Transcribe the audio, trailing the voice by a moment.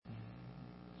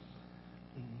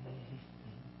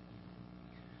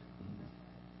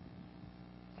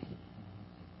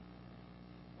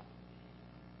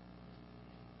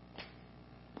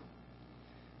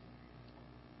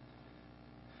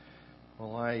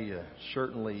Well, I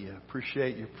certainly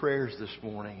appreciate your prayers this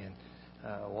morning,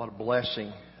 and what a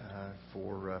blessing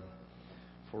for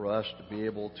us to be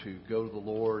able to go to the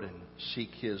Lord and seek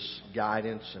His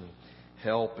guidance and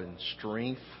help and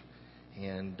strength.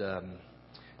 And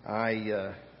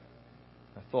I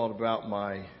thought about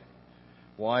my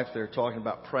wife there talking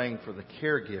about praying for the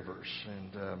caregivers,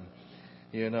 and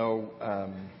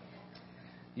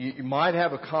you might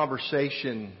have a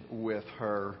conversation with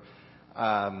her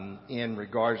in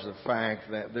regards to the fact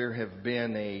that there have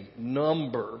been a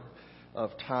number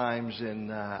of times in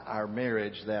our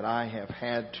marriage that I have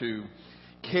had to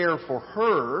care for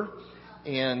her,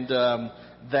 and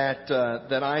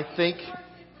that I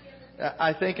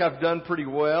think I've done pretty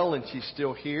well, and she's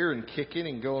still here and kicking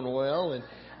and going well, and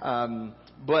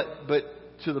but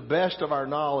to the best of our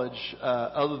knowledge,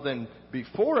 other than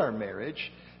before our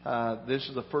marriage, this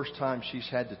is the first time she's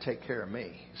had to take care of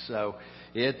me. So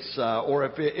it's, or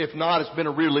if not, it's been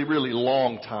a really, really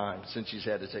long time since she's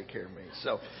had to take care of me.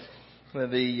 So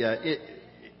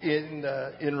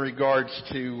in regards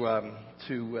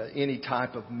to any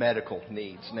type of medical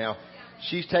needs. Now,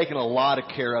 she's taken a lot of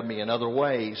care of me in other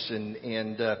ways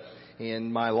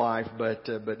in my life,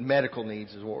 but medical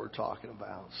needs is what we're talking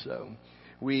about. So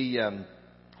we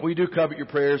do covet your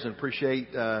prayers and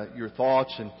appreciate your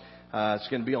thoughts, and it's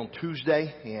going to be on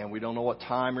Tuesday, and we don't know what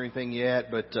time or anything yet,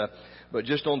 but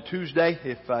just on Tuesday,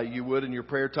 if you would in your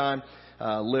prayer time,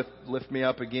 lift me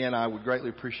up again. I would greatly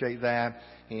appreciate that,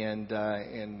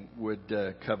 and would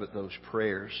covet those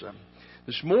prayers.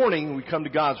 This morning, we come to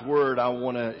God's Word. I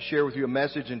want to share with you a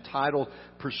message entitled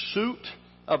 "Pursuit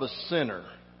of a Sinner."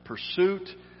 Pursuit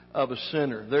of a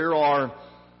Sinner. There are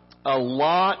a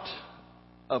lot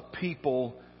of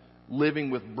people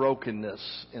living with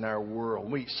brokenness in our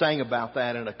world. We sang about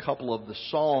that in a couple of the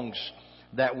songs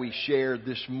that we shared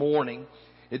this morning.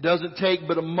 It doesn't take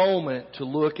but a moment to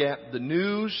look at the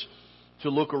news, to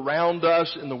look around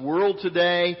us in the world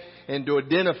today, and to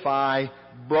identify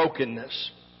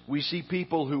brokenness. We see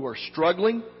people who are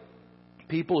struggling,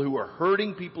 people who are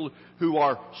hurting, people who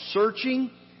are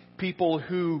searching, people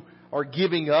who are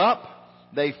giving up.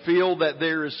 They feel that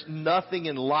there is nothing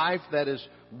in life that is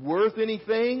worth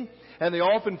anything, and they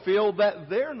often feel that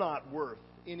they're not worth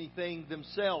anything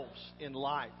themselves in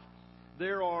life.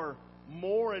 There are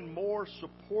more and more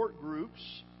support groups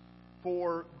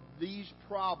for these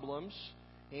problems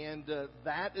and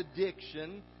that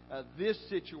addiction, this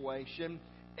situation.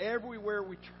 Everywhere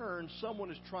we turn,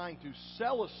 someone is trying to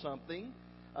sell us something,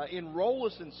 enroll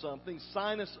us in something,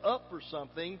 sign us up for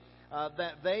something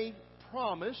that they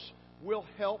promise will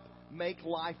help make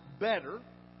life better,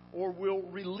 or will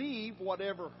relieve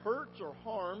whatever hurts or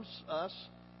harms us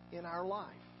in our life.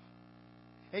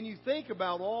 And you think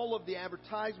about all of the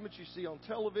advertisements you see on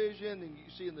television, and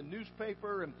you see in the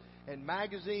newspaper and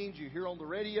magazines, you hear on the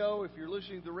radio, if you're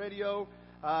listening to the radio,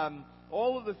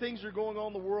 all of the things that are going on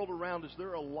in the world around us. There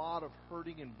are a lot of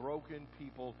hurting and broken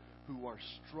people who are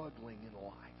struggling in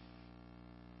life.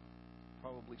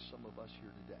 Probably some of us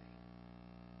here today,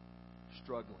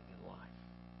 struggling in life.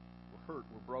 We're hurt,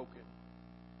 we're broken,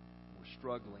 we're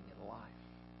struggling in life.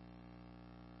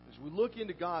 As we look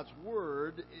into God's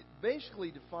Word, it basically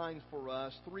defines for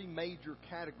us three major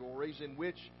categories in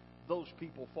which those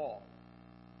people fall.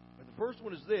 And the first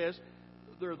one is this: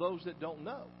 there are those that don't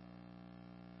know.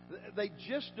 They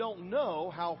just don't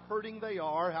know how hurting they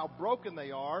are, how broken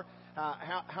they are,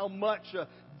 how much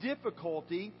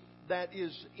difficulty that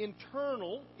is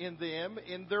internal in them,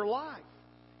 in their life.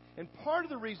 And part of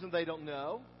the reason they don't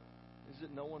know is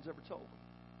that no one's ever told them.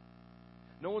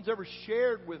 No one's ever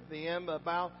shared with them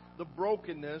about the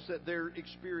brokenness that they're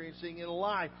experiencing in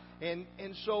life. And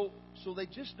so they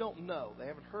just don't know. They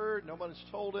haven't heard. Nobody's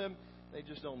told them. They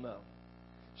just don't know.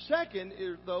 Second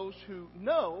is those who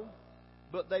know,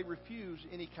 but they refuse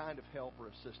any kind of help or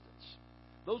assistance.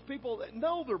 Those people that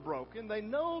know they're broken, they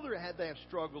know they have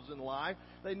struggles in life,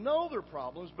 they know their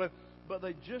problems, but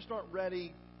they just aren't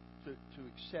ready to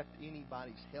accept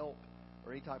anybody's help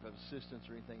or any type of assistance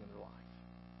or anything in their life.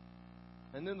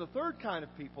 And then the third kind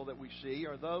of people that we see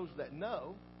are those that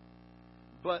know,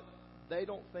 but they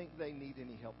don't think they need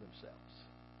any help themselves.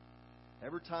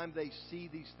 Every time they see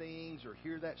these things or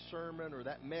hear that sermon or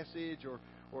that message,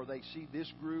 or they see this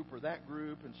group or that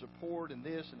group and support and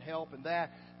this and help and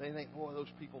that, they think, boy,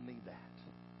 those people need that.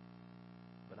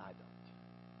 But I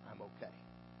don't. I'm okay.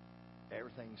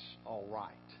 Everything's all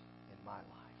right in my life.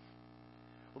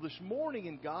 Well, this morning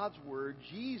in God's Word,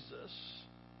 Jesus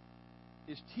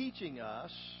is teaching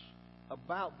us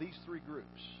about these three groups.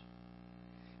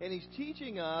 And He's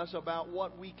teaching us about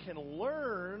what we can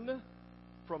learn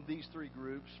from these three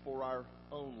groups for our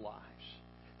own lives.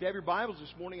 If you have your Bibles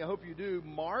this morning, I hope you do.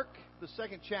 Mark, the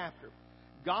 2nd chapter.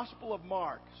 Gospel of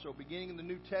Mark. So beginning in the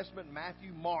New Testament,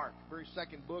 Matthew, Mark. Very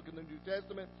second book in the New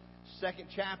Testament, 2nd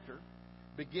chapter,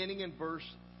 beginning in verse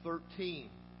 13.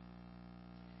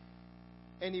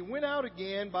 And he went out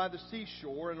again by the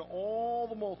seashore, and all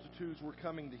the multitudes were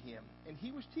coming to him, and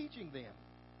he was teaching them.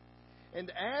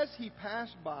 And as he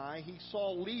passed by, he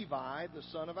saw Levi, the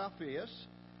son of Alphaeus,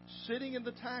 sitting in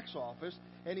the tax office,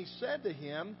 and he said to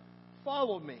him,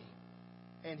 "Follow me."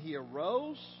 And he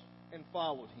arose and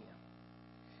followed him.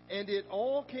 And it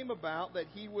all came about that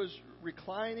he was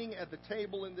reclining at the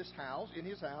table in his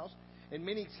house, and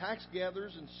many tax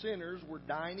gatherers and sinners were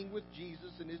dining with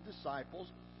Jesus and his disciples,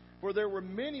 for there were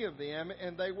many of them,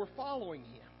 and they were following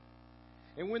him.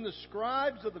 And when the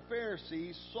scribes of the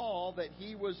Pharisees saw that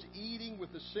he was eating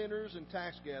with the sinners and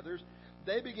tax gatherers,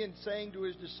 they began saying to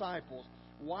his disciples,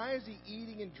 "Why is he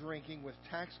eating and drinking with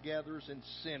tax gatherers and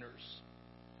sinners?"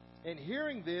 And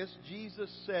hearing this,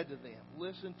 Jesus said to them,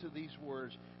 listen to these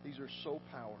words, these are so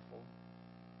powerful.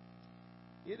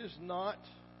 Is it not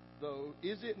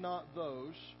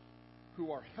those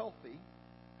who are healthy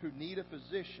who need a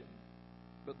physician,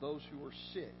 but those who are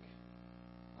sick?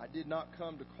 I did not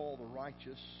come to call the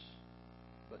righteous,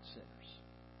 but sinners.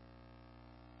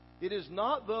 It is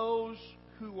not those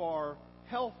who are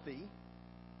healthy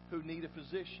who need a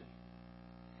physician.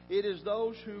 It is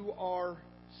those who are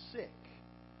sick.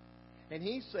 And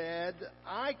he said,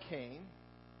 I came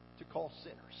to call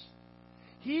sinners.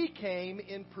 He came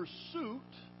in pursuit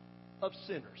of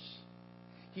sinners.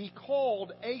 He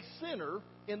called a sinner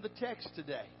in the text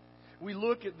today. We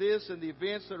look at this and the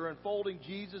events that are unfolding.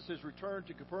 Jesus has returned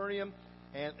to Capernaum,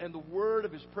 and the word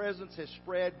of his presence has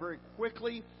spread very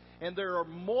quickly. And there are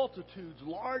multitudes,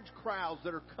 large crowds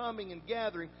that are coming and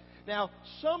gathering. Now,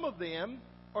 some of them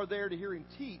are there to hear him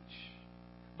teach,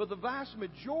 but the vast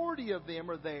majority of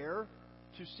them are there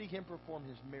to see him perform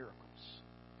his miracles,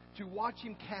 to watch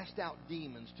him cast out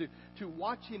demons, to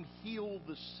watch him heal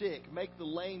the sick, make the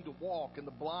lame to walk and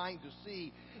the blind to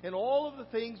see, and all of the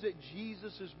things that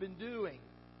Jesus has been doing.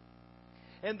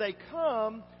 And they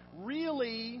come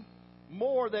really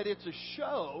more that it's a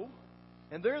show,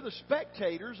 and they're the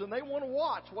spectators, and they want to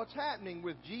watch what's happening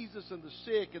with Jesus and the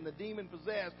sick and the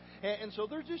demon-possessed. And so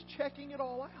they're just checking it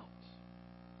all out.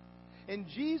 And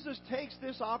Jesus takes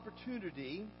this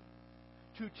opportunity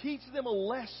to teach them a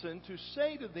lesson, to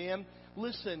say to them,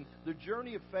 listen, the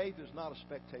journey of faith is not a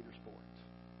spectator sport.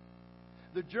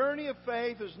 The journey of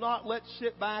faith is not let's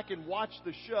sit back and watch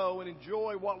the show and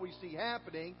enjoy what we see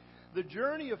happening. The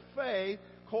journey of faith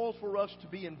calls for us to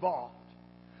be involved.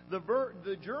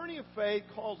 The journey of faith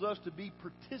calls us to be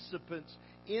participants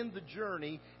in the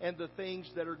journey and the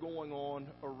things that are going on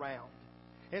around.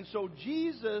 And so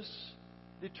Jesus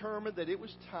determined that it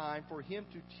was time for him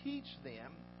to teach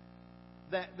them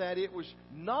that it was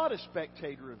not a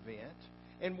spectator event,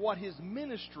 and what his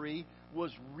ministry was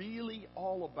really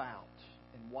all about,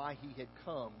 and why he had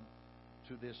come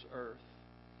to this earth.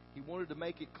 He wanted to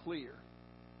make it clear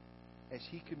as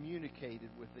he communicated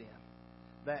with them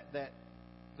that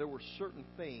there were certain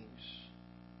things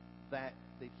that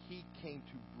he came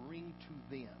to bring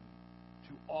to them,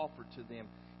 to offer to them.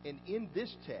 And in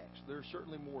this text, there are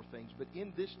certainly more things, but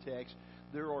in this text,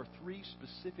 there are 3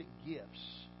 specific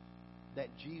gifts that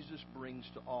Jesus brings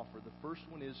to offer. The first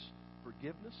one is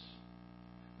forgiveness.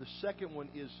 The second one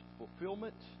is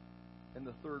fulfillment. And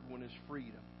the third one is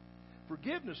freedom.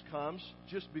 Forgiveness comes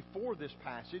just before this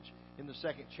passage in the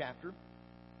 2nd chapter.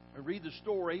 I read the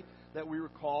story that we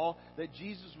recall that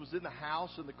Jesus was in the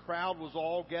house and the crowd was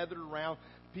all gathered around.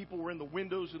 People were in the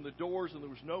windows and the doors, and there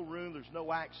was no room, there's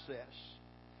no access.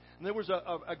 And there was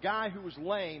a guy who was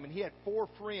lame, and he had 4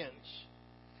 friends.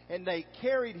 And they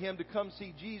carried him to come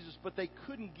see Jesus, but they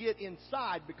couldn't get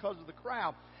inside because of the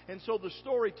crowd. And so the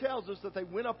story tells us that they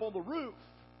went up on the roof,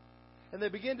 and they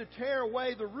began to tear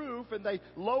away the roof, and they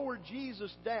lowered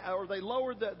Jesus down, or they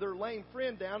lowered their lame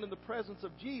friend down in the presence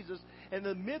of Jesus. And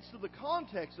in the midst of the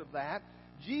context of that,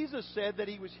 Jesus said that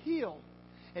he was healed.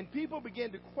 And people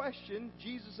began to question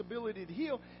Jesus' ability to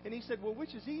heal. And he said, well,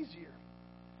 which is easier?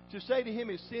 To say to him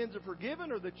his sins are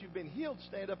forgiven, or that you've been healed,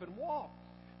 stand up and walk?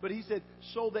 But he said,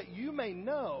 so that you may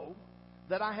know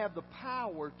that I have the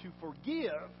power to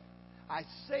forgive, I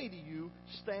say to you,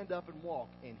 stand up and walk.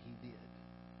 And he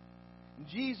did.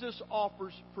 Jesus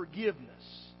offers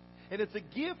forgiveness. And it's a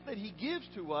gift that he gives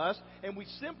to us, and we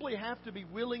simply have to be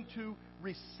willing to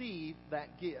receive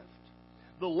that gift.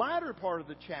 The latter part of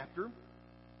the chapter,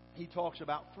 he talks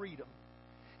about freedom.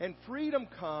 And freedom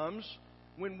comes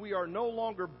when we are no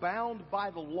longer bound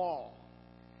by the law.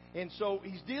 And so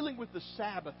he's dealing with the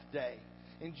Sabbath day.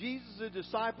 And Jesus'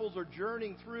 disciples are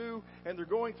journeying through, and they're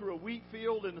going through a wheat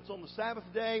field, and it's on the Sabbath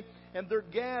day, and they're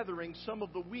gathering some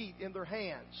of the wheat in their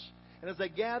hands. And as they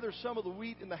gather some of the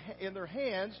wheat in their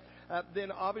hands,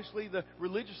 then obviously the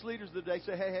religious leaders of the day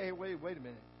say, hey, wait a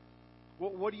minute.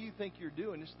 What do you think you're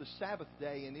doing? It's the Sabbath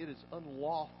day, and it is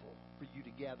unlawful for you to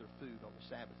gather food on the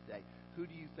Sabbath day. Who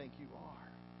do you think you are?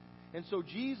 And so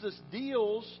Jesus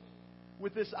deals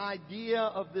with this idea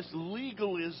of this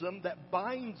legalism that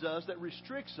binds us, that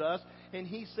restricts us. And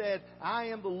He said, I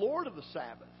am the Lord of the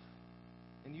Sabbath.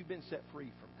 And you've been set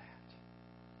free from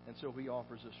that. And so He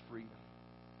offers us freedom.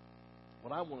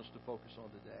 What I want us to focus on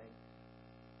today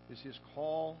is His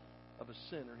call of a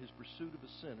sinner, His pursuit of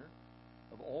a sinner,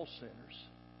 of all sinners,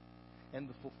 and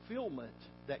the fulfillment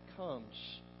that comes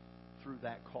through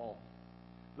that call.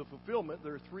 The fulfillment,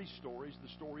 there are three stories. The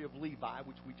story of Levi,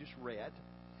 which we just read.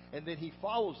 And then He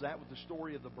follows that with the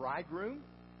story of the bridegroom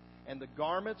and the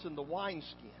garments and the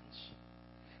wineskins.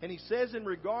 And He says in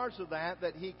regards to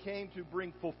that He came to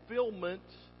bring fulfillment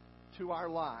to our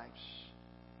lives.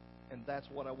 And that's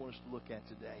what I want us to look at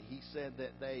today. He said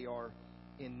that they are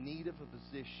in need of a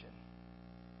physician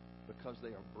because they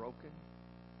are broken,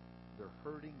 they're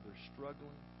hurting, they're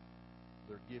struggling,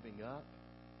 they're giving up,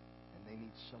 and they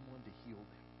need someone to heal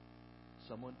them,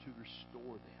 someone to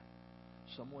restore them,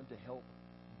 someone to help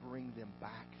bring them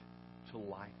back to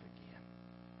life again.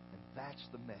 And that's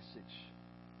the message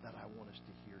that I want us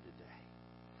to hear today.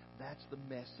 That's the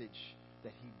message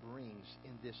that He brings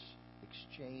in this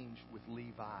exchange with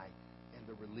Levi and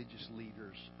the religious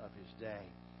leaders of His day.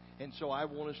 And so I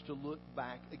want us to look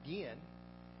back again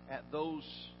at those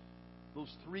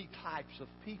three types of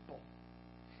people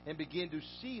and begin to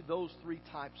see those three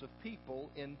types of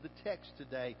people in the text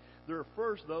today. There are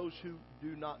first those who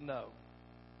do not know.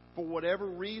 For whatever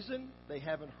reason, they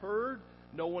haven't heard.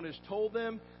 No one has told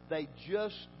them. They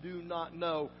just do not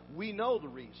know. We know the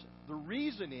reason. The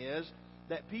reason is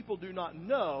that people do not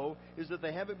know is that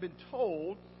they haven't been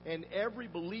told, and every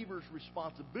believer's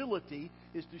responsibility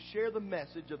is to share the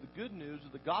message of the good news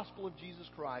of the gospel of Jesus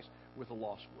Christ with a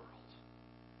lost world.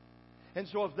 And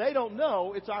so if they don't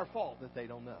know, it's our fault that they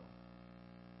don't know.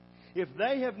 If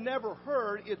they have never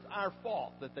heard, it's our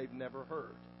fault that they've never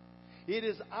heard. It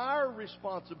is our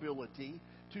responsibility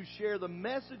to share the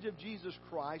message of Jesus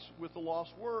Christ with the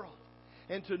lost world.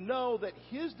 And to know that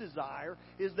His desire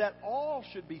is that all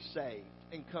should be saved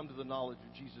and come to the knowledge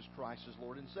of Jesus Christ as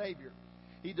Lord and Savior.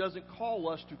 He doesn't call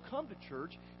us to come to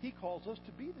church. He calls us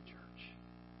to be the church.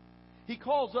 He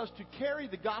calls us to carry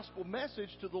the gospel message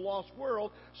to the lost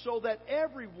world so that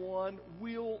everyone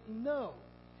will know.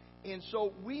 And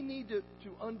so we need to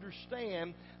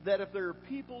understand that if there are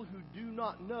people who do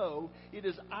not know, it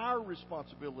is our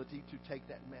responsibility to take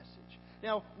that message.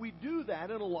 Now, we do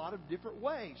that in a lot of different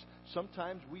ways.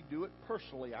 Sometimes we do it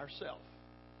personally ourselves.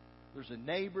 There's a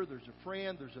neighbor, there's a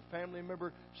friend, there's a family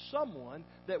member, someone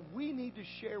that we need to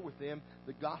share with them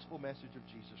the gospel message of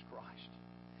Jesus Christ.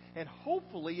 And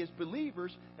hopefully, as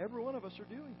believers, every one of us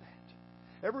are doing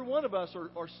that. Every one of us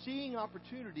are seeing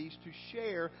opportunities to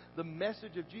share the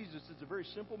message of Jesus. It's a very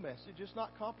simple message. It's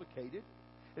not complicated.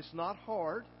 It's not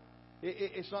hard.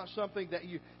 It's not something that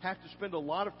you have to spend a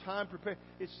lot of time preparing.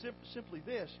 It's simply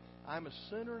this. I'm a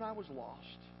sinner and I was lost.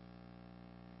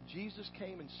 Jesus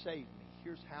came and saved me.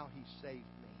 Here's how He saved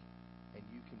me. And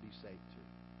you can be saved too.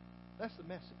 That's the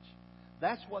message.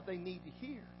 That's what they need to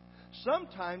hear.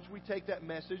 Sometimes we take that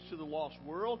message to the lost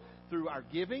world through our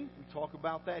giving. We talk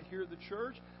about that here at the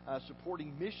church.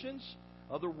 Supporting missions,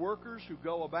 other workers who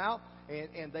go about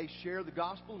and they share the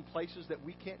gospel in places that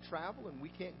we can't travel and we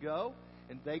can't go.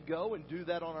 And they go and do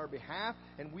that on our behalf,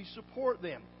 and we support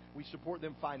them. We support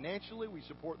them financially. We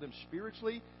support them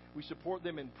spiritually. We support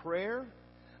them in prayer.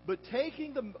 But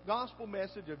taking the gospel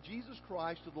message of Jesus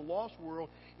Christ to the lost world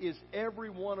is every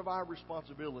one of our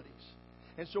responsibilities.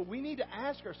 And so we need to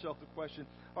ask ourselves the question,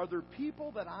 are there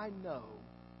people that I know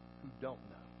who don't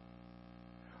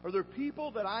know? Are there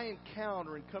people that I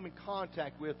encounter and come in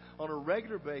contact with on a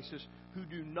regular basis who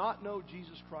do not know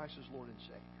Jesus Christ as Lord and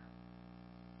Savior?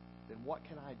 Then what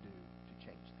can I do to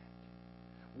change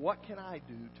that? What can I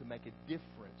do to make a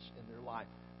difference in their life?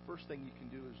 First thing you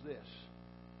can do is this.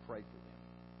 Pray for them.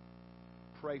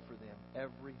 Pray for them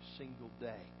every single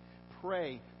day.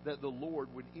 Pray that the Lord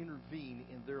would intervene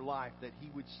in their life, that He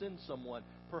would send someone,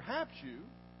 perhaps you,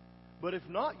 but if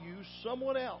not you,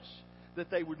 someone else,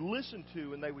 that they would listen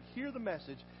to and they would hear the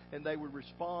message and they would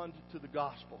respond to the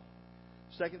gospel.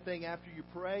 Second thing after you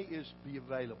pray is be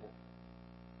available.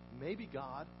 Maybe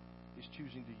God is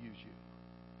choosing to use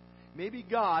you. Maybe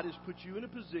God has put you in a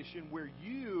position where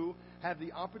you have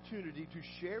the opportunity to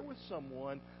share with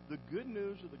someone the good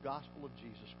news of the gospel of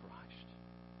Jesus Christ.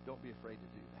 Don't be afraid to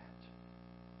do that.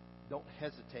 Don't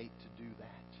hesitate to do that.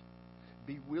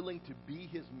 Be willing to be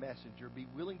His messenger. Be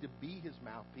willing to be His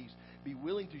mouthpiece. Be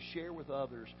willing to share with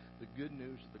others the good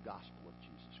news of the gospel of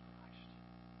Jesus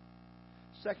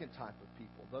Christ. Second type of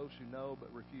people, those who know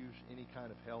but refuse any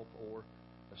kind of help or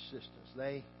assistance.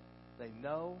 They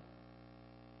know,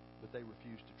 but they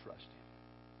refuse to trust Him.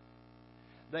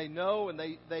 They know, and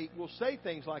they will say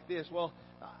things like this: well,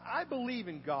 I believe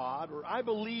in God, or I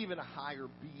believe in a higher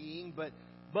being, but,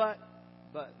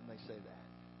 and they say that.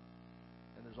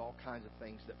 And there's all kinds of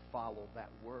things that follow that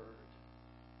word.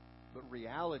 But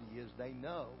reality is they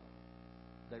know,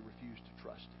 they refuse to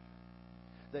trust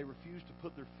Him. They refuse to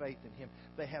put their faith in Him.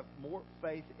 They have more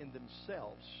faith in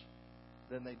themselves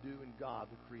than they do in God,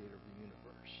 the Creator of the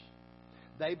universe.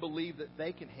 They believe that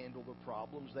they can handle their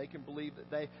problems. They can believe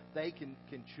that they can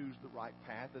choose the right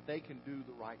path, that they can do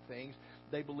the right things.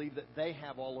 They believe that they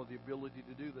have all of the ability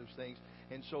to do those things.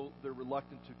 And so they're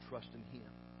reluctant to trust in Him.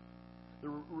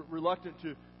 They're reluctant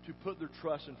to put their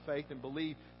trust and faith and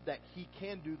believe that He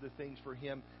can do the things for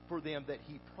them that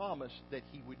He promised that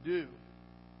He would do.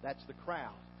 That's the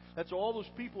crowd. That's all those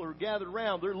people who are gathered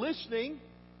around. They're listening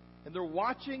and they're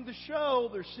watching the show.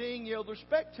 They're seeing, they're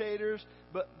spectators,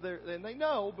 and they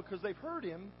know because they've heard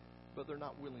Him, but they're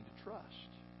not willing to trust.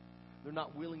 They're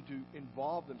not willing to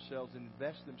involve themselves and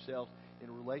invest themselves in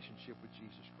a relationship with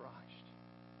Jesus Christ.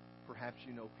 Perhaps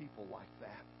you know people like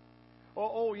that.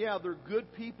 Oh yeah, they're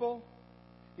good people.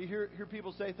 You hear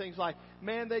people say things like,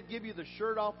 man, they'd give you the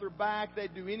shirt off their back.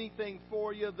 They'd do anything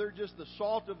for you. They're just the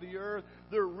salt of the earth.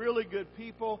 They're really good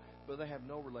people, but they have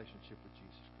no relationship with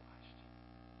Jesus Christ.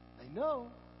 They know,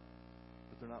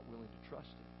 but they're not willing to trust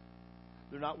Him.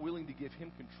 They're not willing to give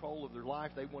Him control of their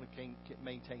life. They want to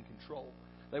maintain control.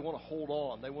 They want to hold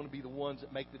on. They want to be the ones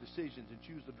that make the decisions and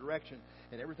choose the direction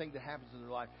and everything that happens in their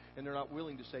life. And they're not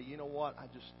willing to say, you know what, I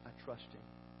trust Him.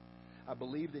 I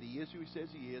believe that He is who He says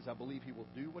He is. I believe He will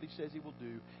do what He says He will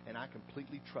do. And I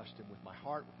completely trust Him with my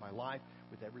heart, with my life,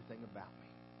 with everything about me.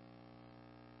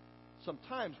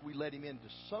 Sometimes we let Him into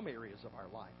some areas of our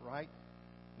life, right?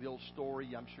 The old story,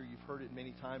 I'm sure you've heard it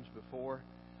many times before,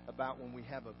 about when we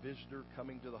have a visitor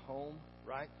coming to the home,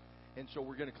 right? And so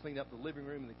we're going to clean up the living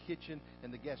room and the kitchen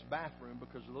and the guest bathroom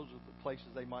because those are the places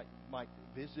they might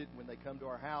visit when they come to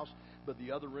our house. But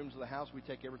the other rooms of the house, we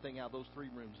take everything out of those 3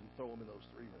 rooms and throw them in those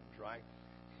 3 rooms, right?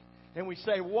 And we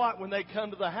say what when they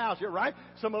come to the house? Yeah, right?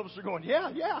 Some of us are going,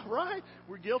 yeah, right.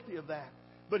 We're guilty of that.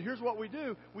 But here's what we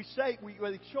do. We say,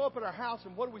 they show up at our house,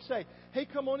 and what do we say? Hey,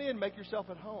 come on in, make yourself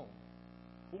at home.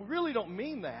 Well, we really don't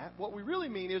mean that. What we really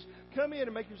mean is come in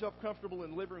and make yourself comfortable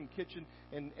in the living room, kitchen,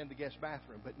 and the guest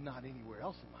bathroom, but not anywhere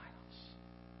else in my house.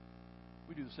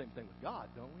 We do the same thing with God,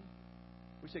 don't we?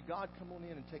 We say, God, come on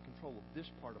in and take control of this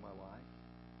part of my life.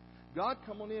 God,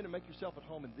 come on in and make yourself at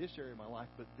home in this area of my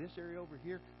life, but this area over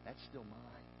here, that's still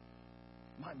mine.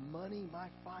 My money,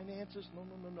 my finances,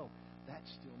 no. That's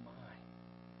still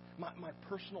mine. My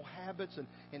personal habits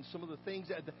and some of the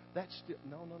things, that's still,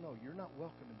 no. You're not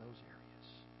welcome in those areas.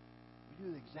 We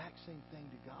do the exact same thing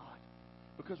to God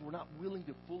because we're not willing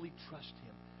to fully trust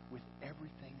Him with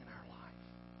everything in our life.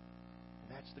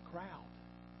 And that's the crowd.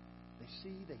 They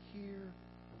see, they hear,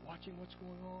 they're watching what's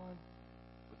going on,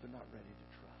 but they're not ready to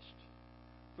trust.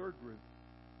 Third group,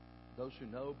 those who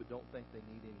know but don't think they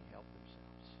need any help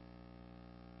themselves.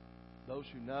 Those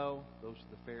who know, those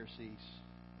are the Pharisees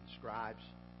and scribes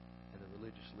and the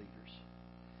religious leaders.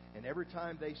 And every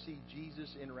time they see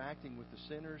Jesus interacting with the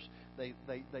sinners, they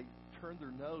turn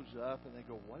their nose up and they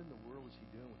go, what in the world is He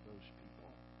doing with those people?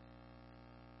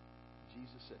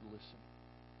 Jesus said, listen,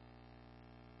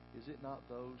 is it not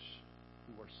those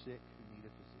who are sick who need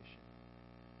a physician?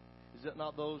 Is it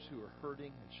not those who are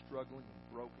hurting and struggling and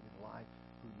broken in life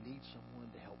who need someone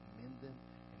to help mend them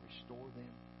and restore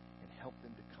them and help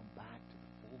them to come back to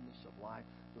the fullness of life,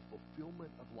 the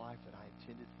fulfillment of life that I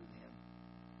intended for them?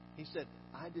 He said,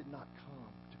 I did not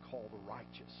come to call the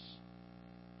righteous.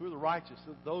 Who are the righteous?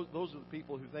 Those are the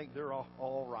people who think they're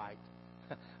all right.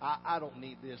 I don't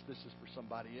need this. This is for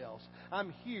somebody else.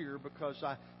 I'm here because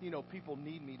people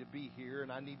need me to be here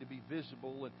and I need to be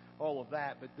visible and all of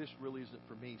that. But this really isn't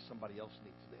for me. Somebody else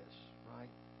needs this, right?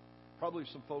 Probably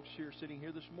some folks here sitting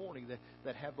here this morning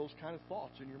that have those kind of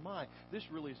thoughts in your mind. This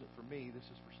really isn't for me. This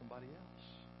is for somebody else.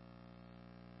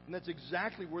 And that's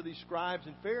exactly where these scribes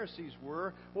and Pharisees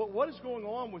were. What is going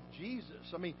on with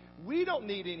Jesus? I mean, we don't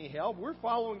need any help. We're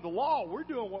following the law. We're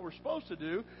doing what we're supposed to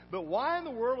do. But why in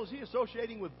the world is He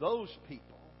associating with those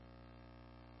people?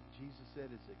 And Jesus said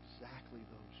it's exactly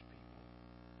those people.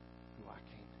 who I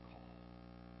came to call.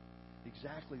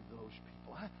 Exactly those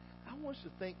people. I want us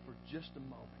to think for just a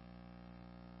moment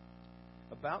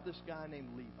about this guy named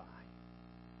Levi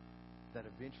that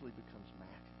eventually becomes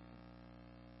Matthew.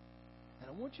 And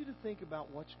I want you to think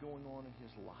about what's going on in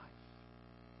his life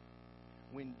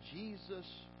when Jesus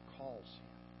calls him.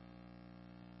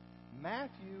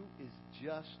 Matthew is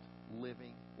just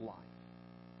living life,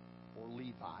 or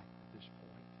Levi at this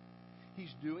point.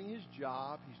 He's doing his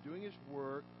job. He's doing his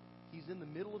work. He's in the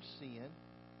middle of sin.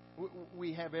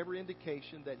 We have every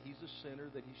indication that he's a sinner,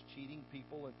 that he's cheating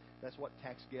people, and that's what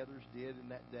tax gatherers did in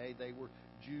that day. They were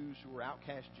Jews who were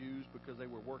outcast Jews because they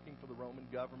were working for the Roman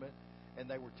government, and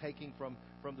they were taking from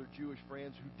their Jewish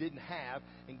friends who didn't have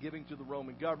and giving to the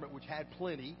Roman government, which had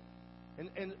plenty.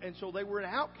 And so they were an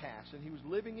outcast, and he was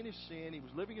living in his sin. He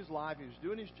was living his life. He was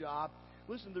doing his job.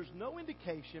 Listen, there's no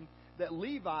indication that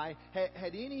Levi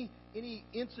had any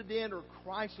incident or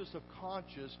crisis of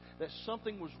conscience that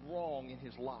something was wrong in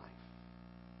his life.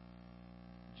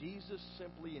 Jesus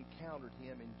simply encountered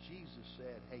him, and Jesus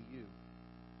said, "Hey, you,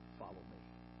 follow me."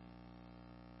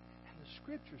 And the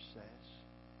Scripture says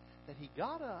that he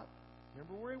got up.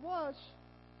 Remember where he was?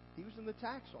 He was in the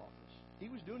tax office. He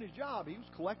was doing his job. He was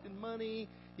collecting money.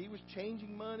 He was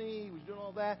changing money. He was doing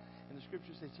all that. And the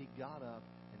Scripture says he got up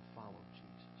and followed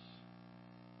Jesus.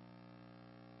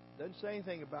 Doesn't say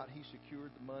anything about he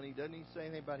secured the money. Doesn't even say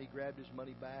anything about he grabbed his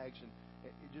money bags. And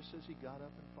it just says he got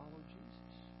up and followed Jesus.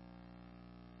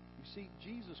 You see,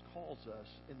 Jesus calls us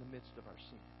in the midst of our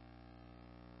sin.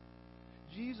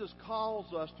 Jesus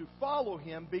calls us to follow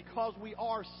Him because we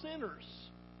are sinners.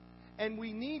 And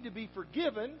we need to be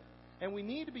forgiven. And we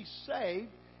need to be saved.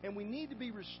 And we need to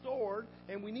be restored.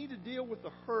 And we need to deal with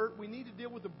the hurt. We need to deal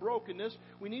with the brokenness.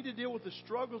 We need to deal with the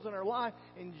struggles in our life.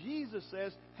 And Jesus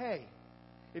says, hey,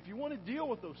 if you want to deal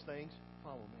with those things,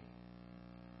 follow me.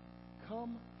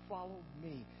 Come follow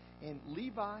me. And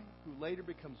Levi, who later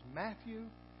becomes Matthew,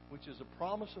 which is a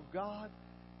promise of God,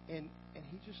 and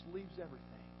he just leaves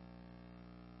everything.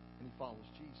 And he follows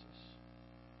Jesus.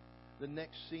 The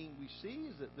next scene we see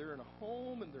is that they're in a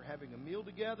home and they're having a meal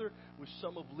together with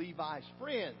some of Levi's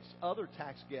friends, other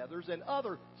tax gatherers, and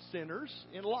other sinners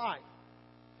in life.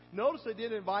 Notice they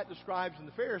didn't invite the scribes and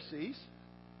the Pharisees.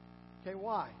 Okay,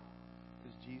 why?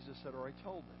 Because Jesus had already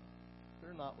told them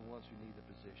they're not the ones who need the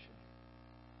position.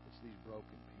 It's these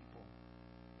broken people.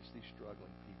 It's these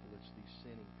struggling people. It's these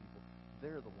sinning people.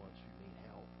 They're the ones who need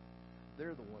help.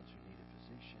 They're the ones who need a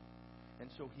position. And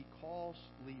so he calls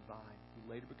Levi, who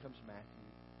later becomes Matthew.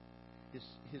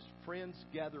 His friends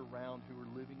gather around who are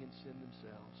living in sin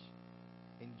themselves.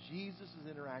 And Jesus is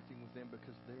interacting with them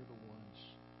because they're the ones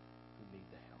who need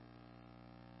the help.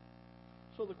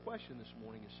 So the question this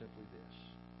morning is simply this.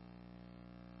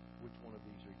 Which one of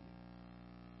these are you?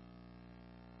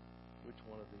 Which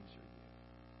one of these are you?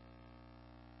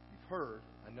 You've heard.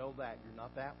 I know that. You're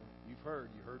not that one. You've heard.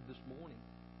 You heard this morning.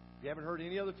 If you haven't heard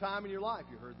any other time in your life,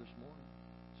 you heard this morning.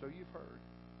 So you've heard.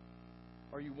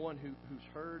 Are you one who's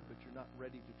heard, but you're not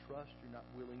ready to trust? You're not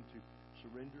willing to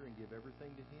surrender and give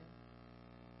everything to Him?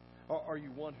 Or are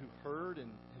you one who heard and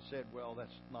has said, well,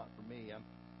 that's not for me.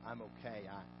 I'm okay.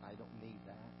 I don't need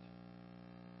that.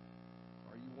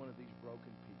 Are you one of these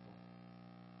broken people?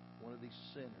 One of these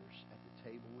sinners at the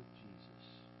table with Jesus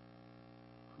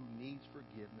who needs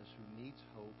forgiveness, who needs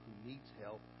hope, who needs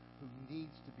help, who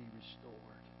needs to be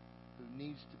restored, who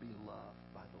needs to be loved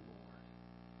by the Lord,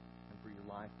 and for your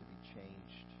life to be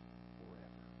changed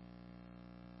forever.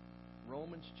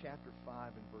 Romans chapter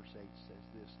 5 and verse 8 says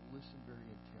this. Listen very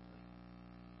intently,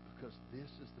 because this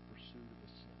is the pursuit of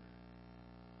a sinner.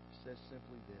 It says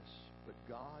simply this, but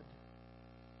God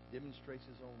demonstrates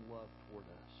His own love toward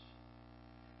us,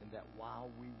 and that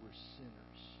while we were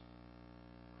sinners,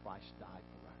 Christ died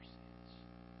for our sins.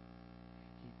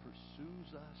 He pursues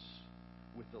us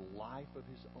with the life of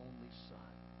His only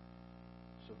Son,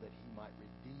 so that He might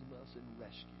redeem us and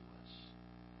rescue us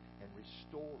and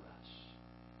restore us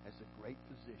as a great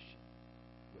position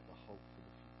with a hope for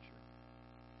the future.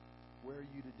 Where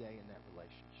are you today in that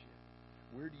relationship?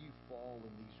 Where do you fall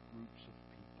in these groups of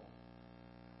people?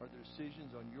 Are there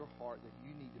decisions on your heart that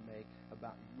you need to make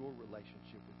about your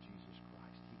relationship with Jesus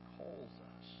Christ? He calls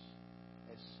us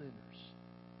as sinners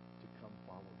to come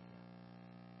follow Him.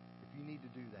 If you need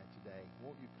to do that today,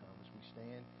 won't you come as we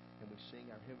stand and we sing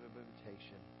our hymn of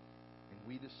invitation and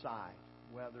we decide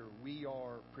whether we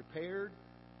are prepared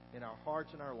in our hearts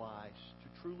and our lives to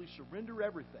truly surrender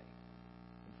everything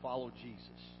and follow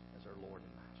Jesus as our Lord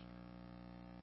and Master.